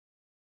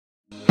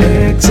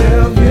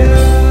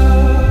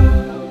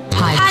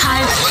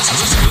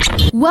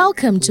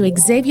Welcome to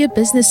Xavier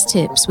Business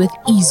Tips with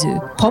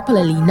Izu,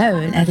 popularly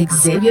known as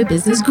Xavier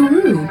Business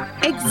Guru.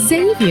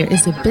 Xavier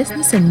is a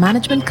business and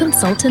management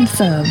consultant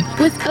firm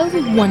with over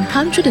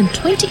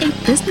 128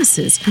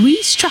 businesses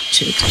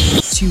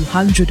restructured,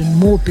 200 and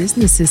more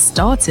businesses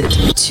started,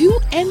 2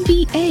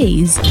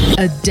 MBAs,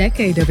 a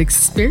decade of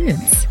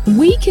experience.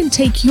 We can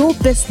take your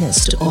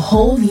business to a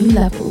whole new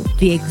level.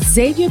 The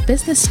Xavier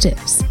Business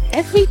Tips,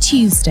 every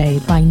Tuesday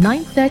by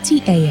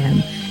 9:30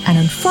 a.m. and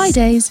on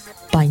Fridays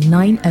by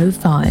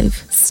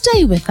 9:05.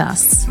 Stay with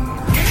us.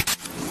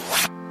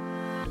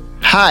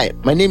 Hi,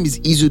 my name is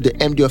Izu, the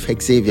MD of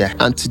Xavier,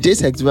 and today's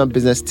Xavier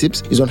Business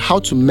Tips is on how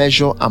to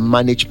measure and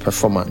manage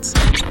performance.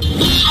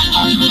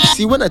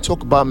 See, when I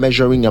talk about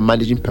measuring and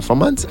managing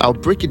performance, I'll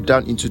break it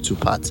down into 2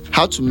 parts: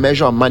 how to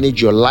measure and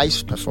manage your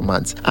life's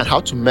performance, and how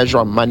to measure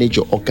and manage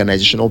your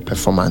organizational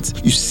performance.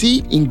 You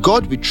see, in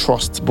God we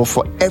trust, but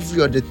for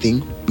every other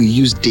thing, we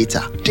use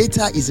data.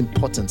 Data is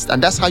important,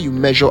 and that's how you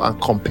measure and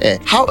compare.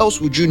 How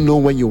else would you know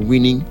when you're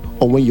winning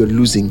or when you're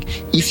losing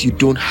if you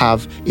don't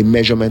have a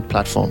measurement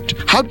platform?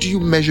 How do you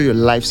measure your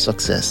life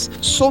success?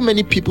 So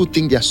many people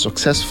think they're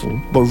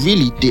successful, but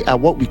really they are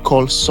what we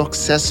call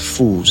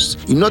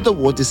successfuls. In other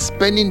words, they're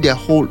spending their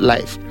whole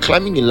life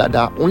climbing a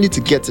ladder only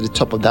to get to the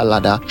top of that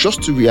ladder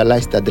just to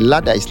realize that the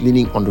ladder is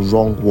leaning on the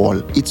wrong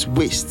wall. It's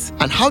waste.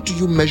 And how do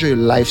you measure your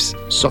life's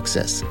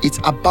success? It's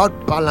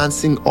about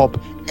balancing up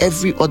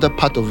every other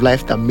part of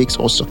life that makes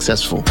us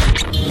successful.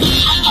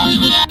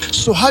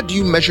 So how do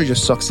you measure your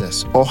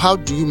success, or how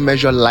do you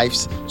measure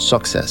life's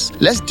success?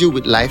 Let's deal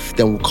with life,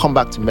 then we'll come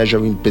back to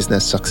measuring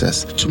business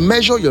success. To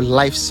measure your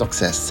life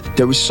success,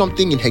 there is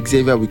something in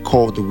Xavier we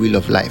call the Wheel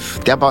of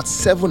Life. There are about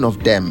 7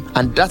 of them,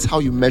 and that's how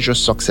you measure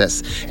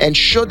success.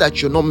 Ensure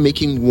that you're not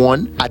making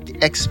one at the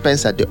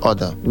expense of the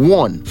other.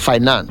 1,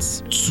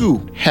 finance.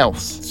 2,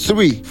 health.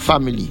 3,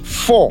 family.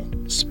 4,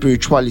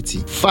 spirituality.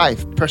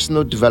 5,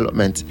 personal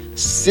development.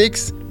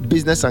 6,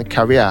 business and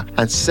career.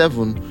 And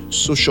 7,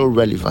 social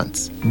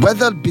relevance.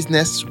 Whether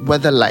business,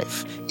 whether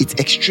life, it's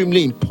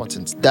extremely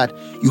important that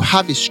you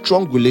have a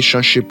strong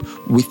relationship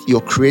with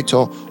your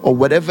creator or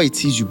whatever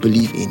it is you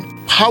believe in.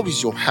 How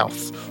is your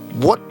health?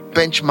 What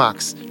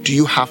benchmarks do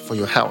you have for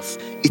your health?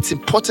 It's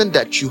important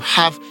that you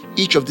have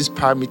each of these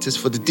parameters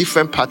for the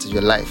different parts of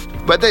your life.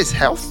 Whether it's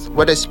health,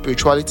 whether it's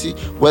spirituality,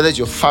 whether it's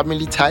your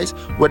family ties,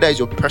 whether it's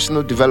your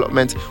personal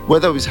development,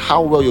 whether it's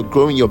how well you're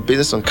growing your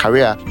business and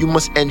career, you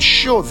must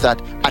ensure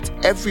that at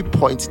every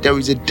point there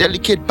is a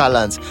delicate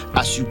balance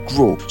as you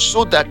grow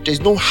so that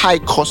there's no high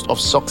cost of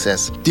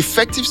success.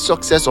 Defective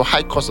success or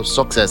high cost of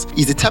success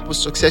is the type of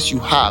success you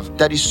have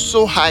that is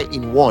so high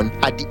in one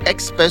at the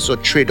expense or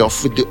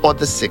trade-off with the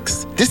other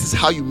 6. This is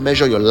how you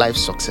measure your life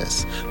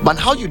success. But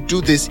how you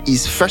do this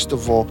is, first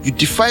of all, you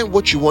define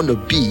what you want to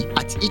be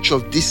at each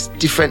of these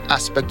different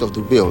aspects of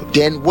the wheel,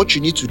 then what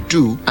you need to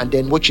do, and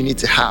then what you need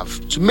to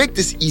have. To make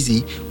this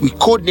easy, we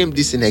codename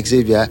this in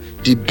Xavier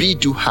the be,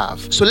 do,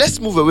 have. So let's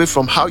move away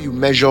from how you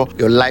measure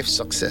your life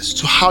success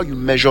to how you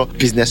measure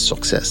business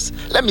success.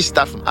 Let me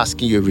start from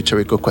asking you a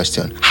rhetorical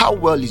question. How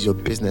well is your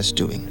business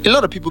doing? A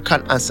lot of people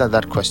can't answer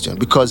that question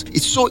because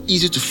it's so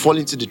easy to fall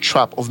into the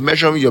trap of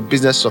measuring your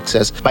business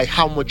success by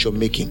how much you're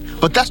making.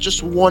 But that's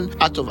just one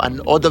out of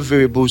another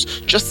variables,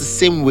 just the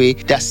same way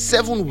there are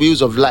 7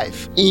 wheels of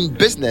life. In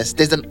business,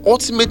 there's an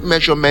ultimate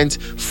measurement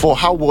for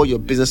how well your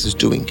business is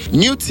doing.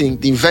 Newton,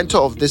 the inventor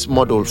of this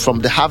model from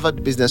the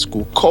Harvard Business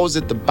School, calls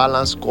it the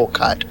balance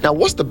scorecard. Now,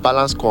 what's the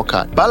balance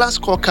scorecard? Balance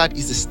scorecard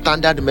is the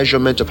standard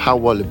measurement of how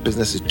well a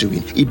business is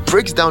doing. It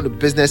breaks down the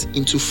business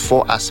into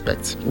 4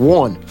 aspects.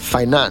 1,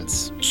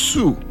 finance.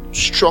 2,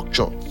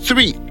 structure.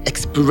 3,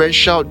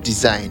 experiential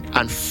design.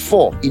 And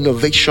 4,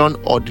 innovation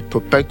or the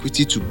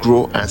propensity to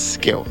grow and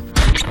scale.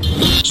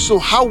 So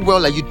how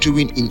well are you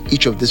doing in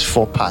each of these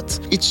 4 parts?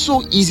 It's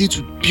so easy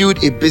to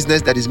build a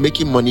business that is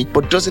making money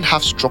but doesn't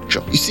have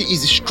structure. You see,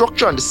 it's the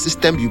structure and the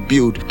system you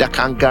build that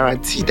can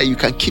guarantee that you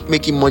can keep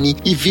making money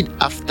even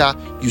after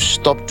you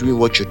stop doing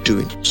what you're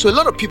doing. So a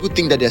lot of people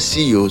think that they're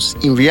CEOs.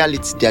 In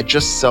reality, they're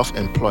just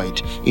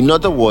self-employed. In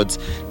other words,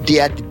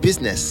 they are the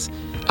business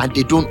and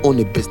they don't own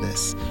a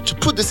business. To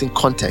put this in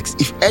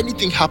context, if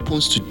anything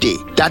happens today,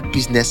 that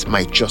business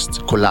might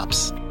just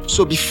collapse.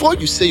 So before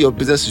you say your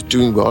business is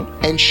doing well,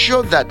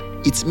 ensure that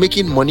it's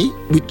making money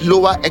with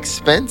lower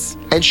expense,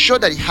 ensure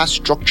that it has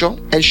structure,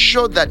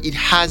 ensure that it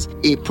has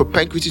a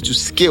propensity to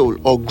scale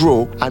or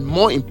grow, and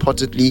more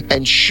importantly,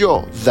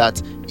 ensure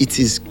that it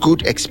is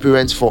good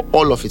experience for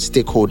all of its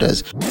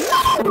stakeholders.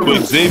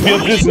 Xavier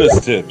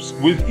Business Tips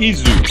with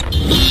Izu.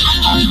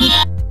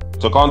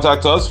 To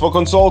contact us for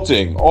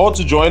consulting or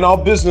to join our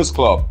business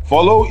club,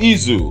 follow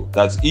Izu,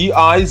 that's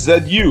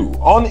EIZU,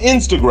 on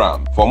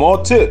Instagram for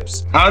more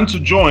tips, and to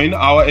join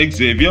our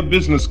Xavier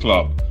Business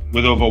Club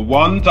with over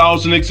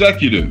 1,000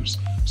 executives,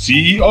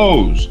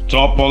 CEOs,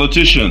 top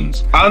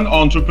politicians, and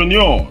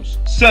entrepreneurs.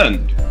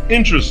 Send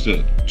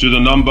interested to the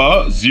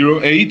number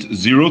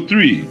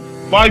 0803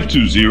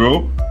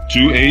 520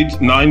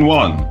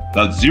 2891.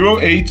 That's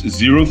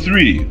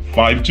 0803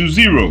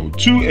 520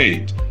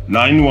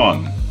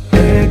 2891.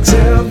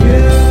 Exzell